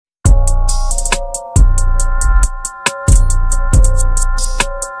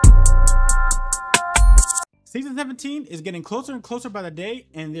Season 17 is getting closer and closer by the day,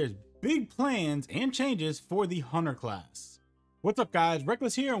 and there's big plans and changes for the Hunter class. What's up guys,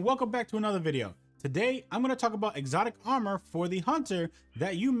 Reckless here and welcome back to another video. Today, I'm going to talk about exotic armor for the Hunter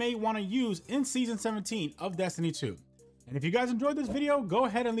that you may want to use in Season 17 of Destiny 2. And if you guys enjoyed this video, go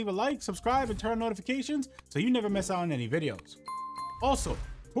ahead and leave a like, subscribe, and turn on notifications so you never miss out on any videos. Also,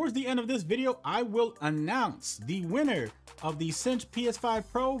 towards the end of this video, I will announce the winner of the CINCH PS5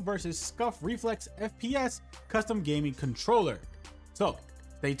 Pro versus Scuff Reflex FPS custom gaming controller. So,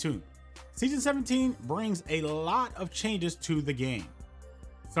 stay tuned. Season 17 brings a lot of changes to the game.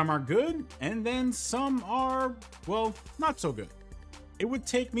 Some are good, and then some are, well, not so good. It would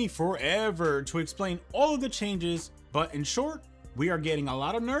take me forever to explain all of the changes, but in short, we are getting a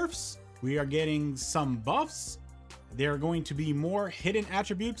lot of nerfs, we are getting some buffs, there are going to be more hidden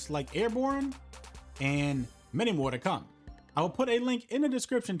attributes like airborne, and many more to come. I will put a link in the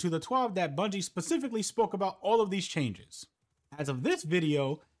description to the 12 that Bungie specifically spoke about all of these changes. As of this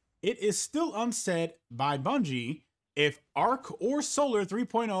video, it is still unsaid by Bungie if Arc or Solar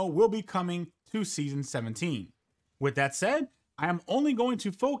 3.0 will be coming to Season 17. With that said, I am only going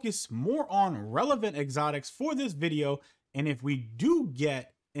to focus more on relevant exotics for this video, and if we do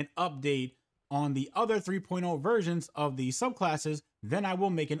get an update on the other 3.0 versions of the subclasses, then I will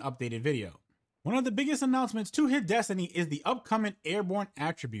make an updated video. One of the biggest announcements to hit Destiny is the upcoming airborne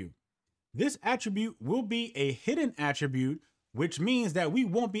attribute. This attribute will be a hidden attribute, which means that we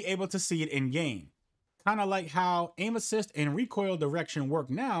won't be able to see it in game. Kind of like how aim assist and recoil direction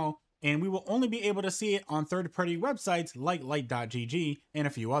work now, and we will only be able to see it on third-party websites like light.gg and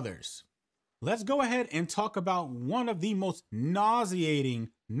a few others. Let's go ahead and talk about one of the most nauseating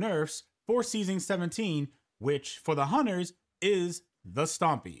nerfs for Season 17, which for the Hunters is the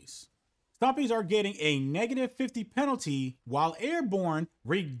Stompies. Stompies are getting a -50 penalty while airborne,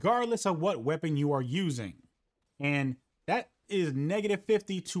 regardless of what weapon you are using. And that is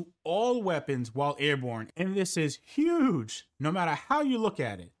 -50 to all weapons while airborne, and this is huge no matter how you look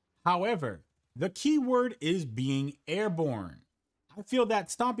at it. However, the key word is being airborne. I feel that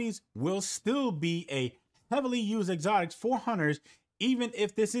Stompies will still be a heavily used exotic for Hunters, even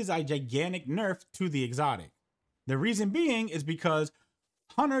if this is a gigantic nerf to the exotic. The reason being is because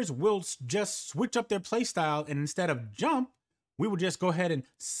Hunters will just switch up their playstyle, and instead of jump, we will just go ahead and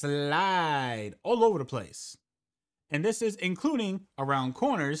slide all over the place. And this is including around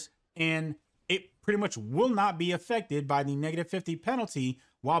corners, and it pretty much will not be affected by the -50 penalty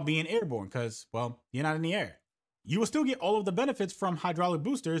while being airborne because, well, you're not in the air. You will still get all of the benefits from hydraulic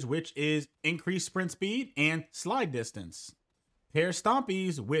boosters, which is increased sprint speed and slide distance. Pair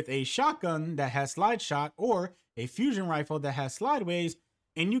Stompies with a shotgun that has slide shot or a fusion rifle that has slideways,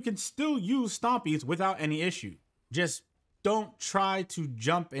 and you can still use Stompies without any issue. Just don't try to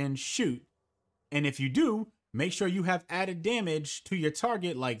jump and shoot. And if you do, make sure you have added damage to your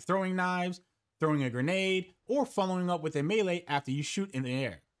target like throwing knives, throwing a grenade, or following up with a melee after you shoot in the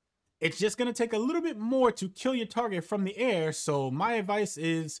air. It's just going to take a little bit more to kill your target from the air, so my advice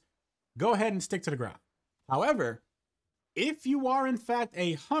is go ahead and stick to the ground. However, if you are in fact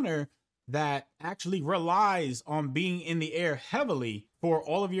a hunter that actually relies on being in the air heavily for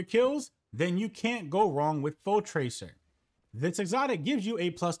all of your kills, then you can't go wrong with Foe Tracer. This exotic gives you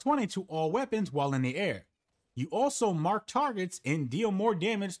a +20 to all weapons while in the air. You also mark targets and deal more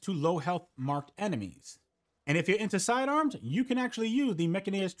damage to low health marked enemies. And if you're into sidearms, you can actually use the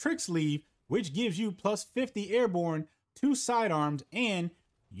Mechanized Trick Sleeve, which gives you +50 airborne to sidearms, and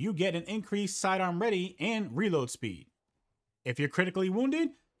you get an increased sidearm ready and reload speed. If you're critically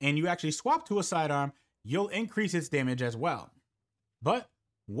wounded and you actually swap to a sidearm, you'll increase its damage as well. But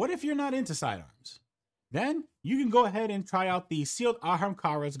what if you're not into sidearms? Then you can go ahead and try out the Sealed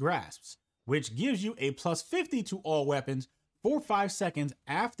Ahamkara's Grasps, which gives you a +50 to all weapons for 5 seconds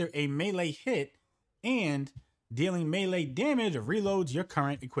after a melee hit, and dealing melee damage reloads your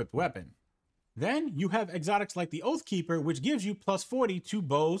current equipped weapon. Then you have exotics like the Oathkeeper, which gives you +40 to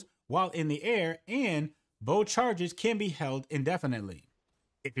bows while in the air, and bow charges can be held indefinitely.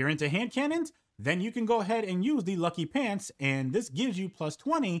 If you're into hand cannons, then you can go ahead and use the Lucky Pants, and this gives you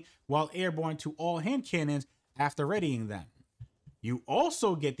 +20 while airborne to all hand cannons after readying them. You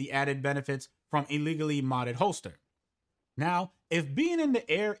also get the added benefits from illegally modded holster. Now, if being in the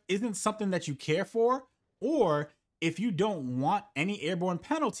air isn't something that you care for, or if you don't want any airborne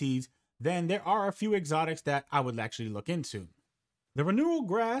penalties, then there are a few exotics that I would actually look into. The Renewal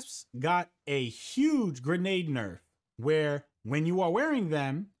Grasps got a huge grenade nerf, where when you are wearing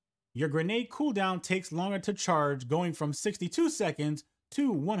them, your grenade cooldown takes longer to charge, going from 62 seconds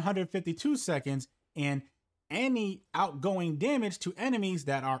to 152 seconds, and any outgoing damage to enemies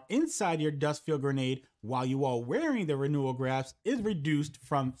that are inside your dust field grenade while you are wearing the renewal grafts is reduced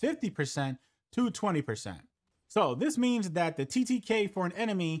from 50% to 20%. So this means that the TTK for an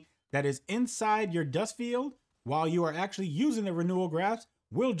enemy that is inside your dust field while you are actually using the renewal grafts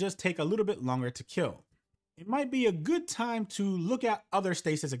will just take a little bit longer to kill. It might be a good time to look at other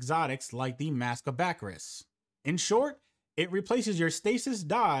stasis exotics like the Mask of Baccharis. In short, it replaces your stasis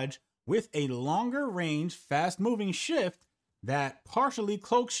dodge with a longer range, fast moving shift that partially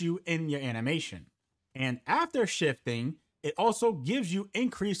cloaks you in your animation. And after shifting, it also gives you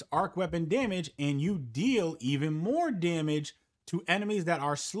increased arc weapon damage and you deal even more damage to enemies that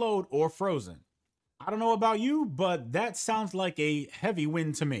are slowed or frozen. I don't know about you, but that sounds like a heavy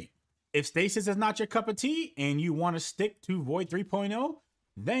win to me. If stasis is not your cup of tea and you want to stick to Void 3.0,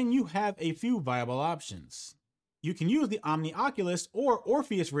 then you have a few viable options. You can use the Omni Oculus or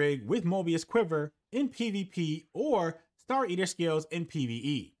Orpheus rig with Mobius Quiver in PvP or Star Eater Scales in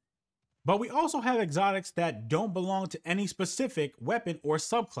PvE. But we also have exotics that don't belong to any specific weapon or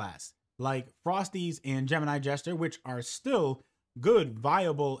subclass, like Frosties and Gemini Jester, which are still good,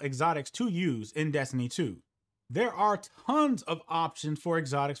 viable exotics to use in Destiny 2. There are tons of options for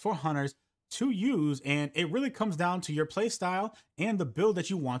exotics for hunters to use, and it really comes down to your playstyle and the build that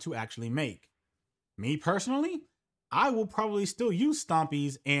you want to actually make. Me personally, I will probably still use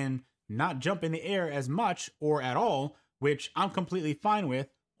Stompies and not jump in the air as much or at all, which I'm completely fine with,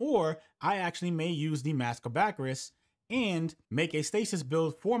 or I actually may use the Mask of Baccharis and make a stasis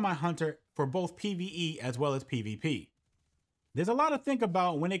build for my hunter for both PvE as well as PvP. There's a lot to think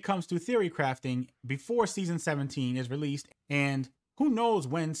about when it comes to theory crafting before Season 17 is released, and who knows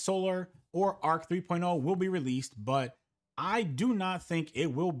when Solar or Arc 3.0 will be released, but I do not think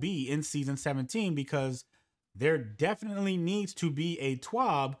it will be in Season 17 because there definitely needs to be a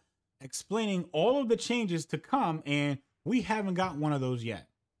TWAB explaining all of the changes to come, and we haven't got one of those yet.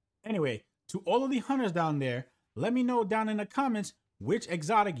 Anyway, to all of the hunters down there, let me know down in the comments which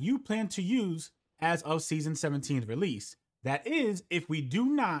exotic you plan to use as of Season 17's release. That is, if we do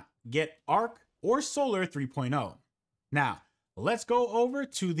not get Arc or Solar 3.0. Now, let's go over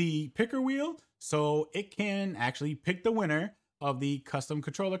to the picker wheel so it can actually pick the winner of the custom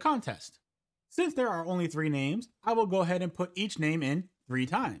controller contest. Since there are only 3 names, I will go ahead and put each name in 3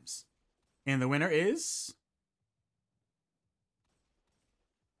 times. And the winner is...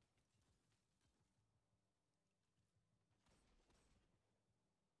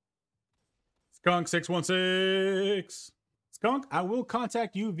 Skunk616. Skunk, I will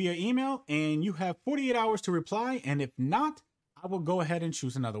contact you via email and you have 48 hours to reply. And if not, I will go ahead and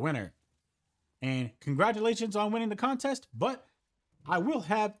choose another winner. And congratulations on winning the contest, but I will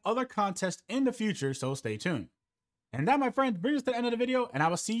have other contests in the future, so stay tuned. And that, my friends, brings us to the end of the video, and I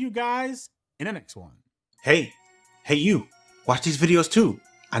will see you guys in the next one. Hey you, watch these videos too.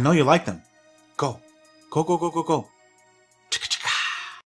 I know you like them. Go.